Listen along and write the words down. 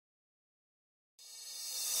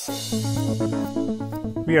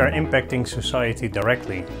We are impacting society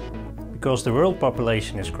directly. Because the world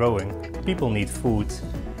population is growing, people need food,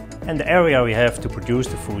 and the area we have to produce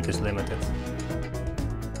the food is limited.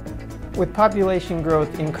 With population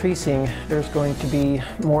growth increasing, there's going to be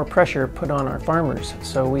more pressure put on our farmers,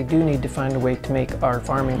 so we do need to find a way to make our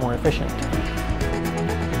farming more efficient.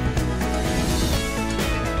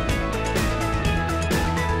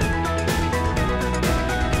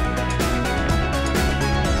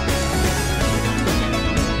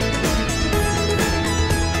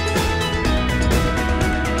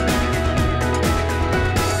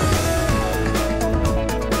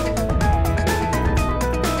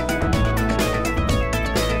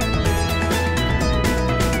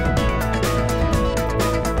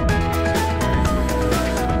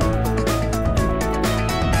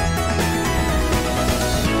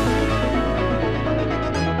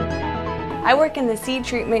 I work in the seed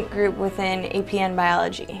treatment group within APN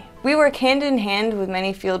Biology. We work hand in hand with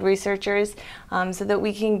many field researchers so that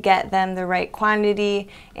we can get them the right quantity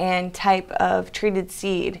and type of treated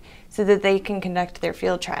seed so that they can conduct their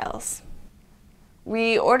field trials.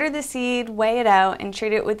 We order the seed, weigh it out, and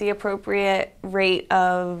treat it with the appropriate rate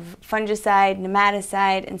of fungicide,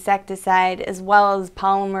 nematicide, insecticide, as well as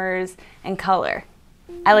polymers and color.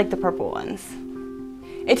 I like the purple ones.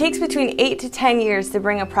 It takes between 8 to 10 years to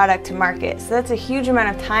bring a product to market, so that's a huge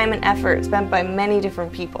amount of time and effort spent by many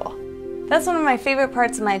different people. That's one of my favorite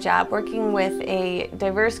parts of my job, working with a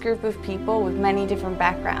diverse group of people with many different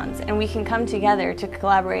backgrounds, and we can come together to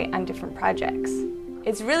collaborate on different projects.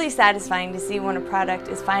 It's really satisfying to see when a product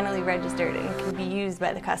is finally registered and can be used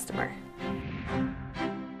by the customer.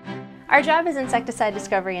 Our job is insecticide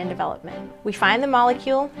discovery and development. We find the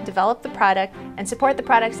molecule, develop the product, and support the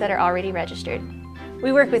products that are already registered.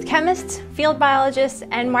 We work with chemists, field biologists,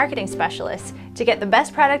 and marketing specialists to get the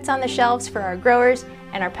best products on the shelves for our growers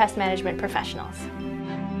and our pest management professionals.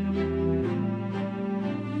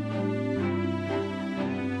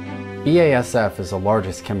 BASF is the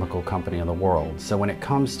largest chemical company in the world, so when it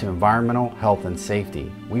comes to environmental, health, and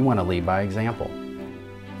safety, we want to lead by example.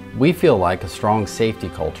 We feel like a strong safety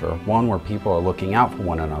culture, one where people are looking out for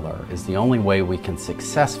one another, is the only way we can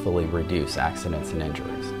successfully reduce accidents and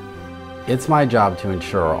injuries. It's my job to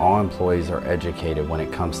ensure all employees are educated when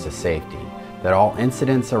it comes to safety, that all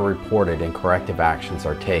incidents are reported and corrective actions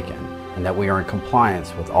are taken, and that we are in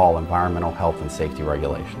compliance with all environmental health and safety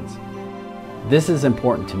regulations. This is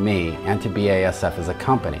important to me and to BASF as a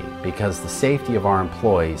company because the safety of our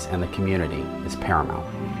employees and the community is paramount.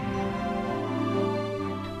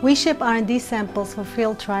 We ship R&D samples for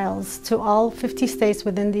field trials to all 50 states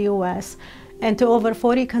within the US and to over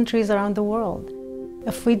 40 countries around the world.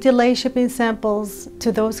 If we delay shipping samples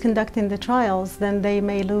to those conducting the trials, then they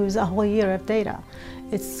may lose a whole year of data.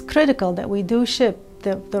 It's critical that we do ship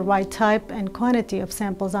the right type and quantity of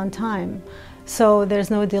samples on time, so there's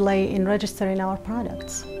no delay in registering our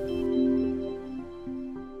products.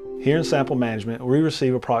 Here in sample management, we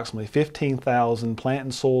receive approximately 15,000 plant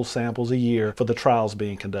and soil samples a year for the trials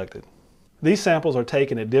being conducted. These samples are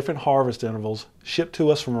taken at different harvest intervals, shipped to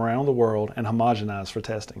us from around the world, and homogenized for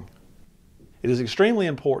testing. It is extremely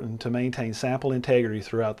important to maintain sample integrity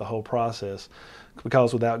throughout the whole process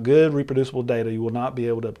because without good reproducible data, you will not be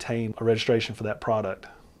able to obtain a registration for that product.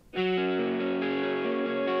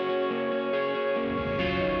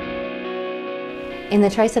 In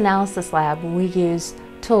the Trace Analysis Lab, we use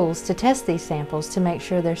tools to test these samples to make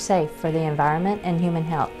sure they're safe for the environment and human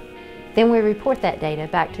health. Then we report that data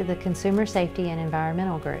back to the Consumer Safety and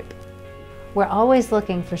Environmental Group. We're always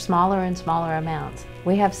looking for smaller and smaller amounts.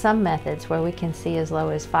 We have some methods where we can see as low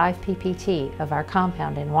as 5 ppt of our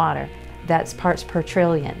compound in water. That's parts per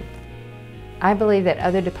trillion. I believe that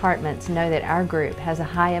other departments know that our group has a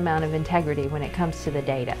high amount of integrity when it comes to the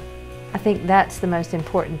data. I think that's the most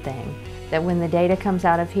important thing, that when the data comes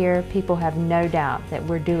out of here, people have no doubt that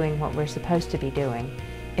we're doing what we're supposed to be doing.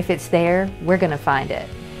 If it's there, we're going to find it.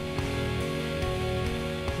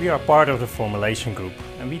 We are part of the formulation group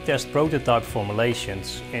and we test prototype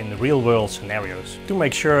formulations in real-world scenarios to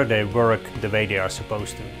make sure they work the way they are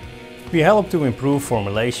supposed to. We help to improve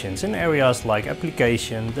formulations in areas like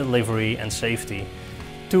application, delivery and safety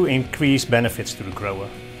to increase benefits to the grower.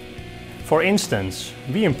 For instance,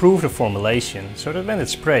 we improve the formulation so that when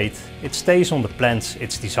it's sprayed, it stays on the plants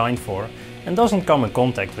it's designed for and doesn't come in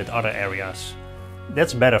contact with other areas.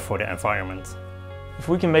 That's better for the environment. If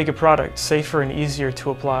we can make a product safer and easier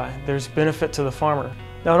to apply, there's benefit to the farmer.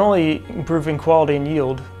 Not only improving quality and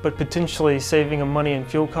yield, but potentially saving them money and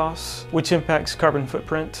fuel costs, which impacts carbon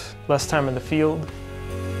footprint, less time in the field.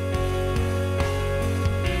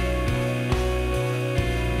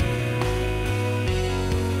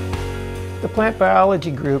 The plant biology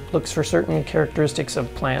group looks for certain characteristics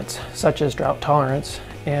of plants, such as drought tolerance,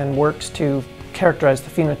 and works to characterize the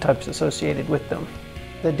phenotypes associated with them.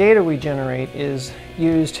 The data we generate is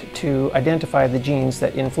used to identify the genes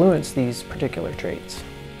that influence these particular traits.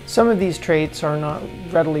 Some of these traits are not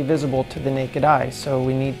readily visible to the naked eye, so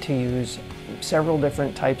we need to use several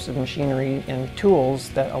different types of machinery and tools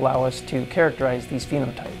that allow us to characterize these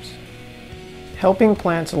phenotypes. Helping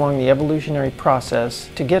plants along the evolutionary process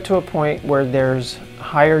to get to a point where there's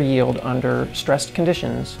higher yield under stressed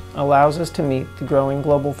conditions allows us to meet the growing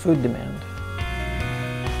global food demand.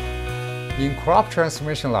 In crop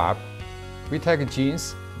transformation lab, we take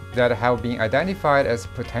genes that have been identified as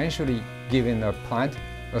potentially giving a plant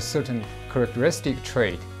a certain characteristic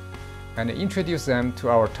trait and introduce them to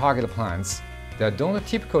our target plants that don't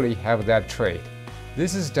typically have that trait.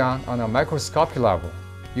 This is done on a microscopic level.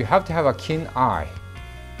 You have to have a keen eye.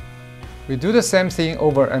 We do the same thing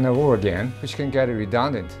over and over again, which can get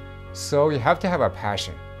redundant, so you have to have a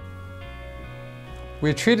passion.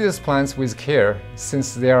 We treat these plants with care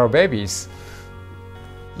since they are babies.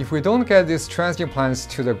 If we don't get these transient plants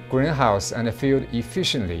to the greenhouse and field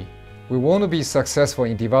efficiently, we won't be successful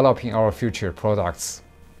in developing our future products.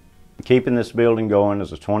 Keeping this building going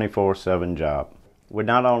is a 24/7 job. We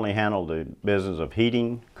not only handle the business of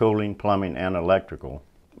heating, cooling, plumbing, and electrical,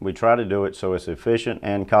 we try to do it so it's efficient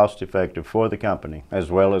and cost-effective for the company, as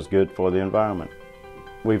well as good for the environment.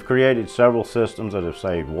 We've created several systems that have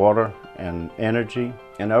saved water and energy,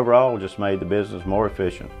 and overall just made the business more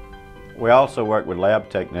efficient. We also work with lab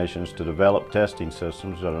technicians to develop testing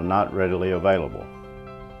systems that are not readily available.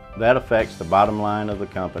 That affects the bottom line of the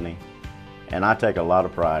company, and I take a lot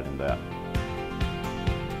of pride in that.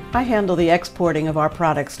 I handle the exporting of our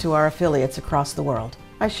products to our affiliates across the world.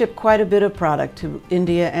 I ship quite a bit of product to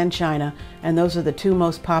India and China, and those are the two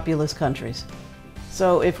most populous countries.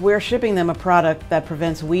 So if we're shipping them a product that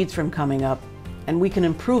prevents weeds from coming up, and we can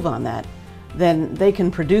improve on that, then they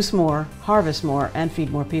can produce more, harvest more, and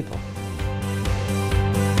feed more people.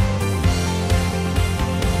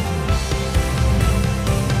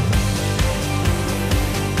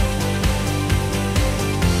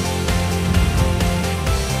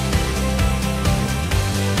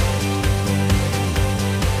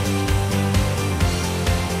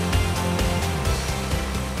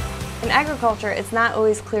 In agriculture, it's not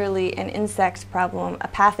always clearly an insect problem, a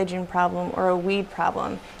pathogen problem, or a weed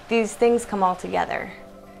problem. These things come all together.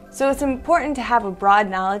 So it's important to have a broad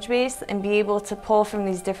knowledge base and be able to pull from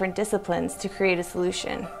these different disciplines to create a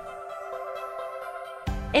solution.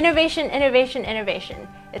 Innovation, innovation, innovation.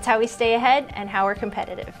 It's how we stay ahead and how we're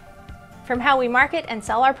competitive. From how we market and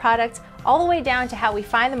sell our products, all the way down to how we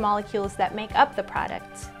find the molecules that make up the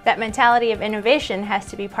products. That mentality of innovation has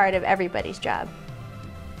to be part of everybody's job.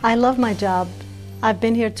 I love my job. I've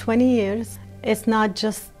been here 20 years. It's not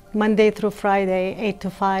just Monday through Friday, 8 to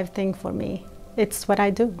 5 thing for me. It's what I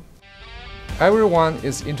do. Everyone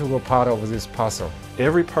is an integral part of this puzzle.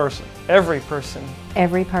 Every person. Every person.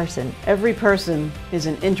 Every person. Every person is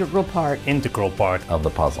an integral part Of the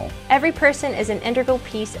puzzle. Every person is an integral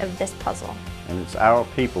piece of this puzzle. And it's our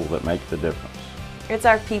people that make the difference. It's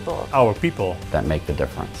our people. Our people. That make the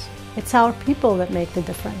difference. It's our people that make the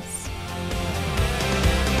difference.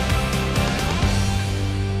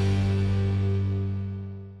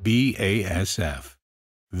 BASF,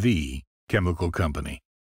 the chemical company.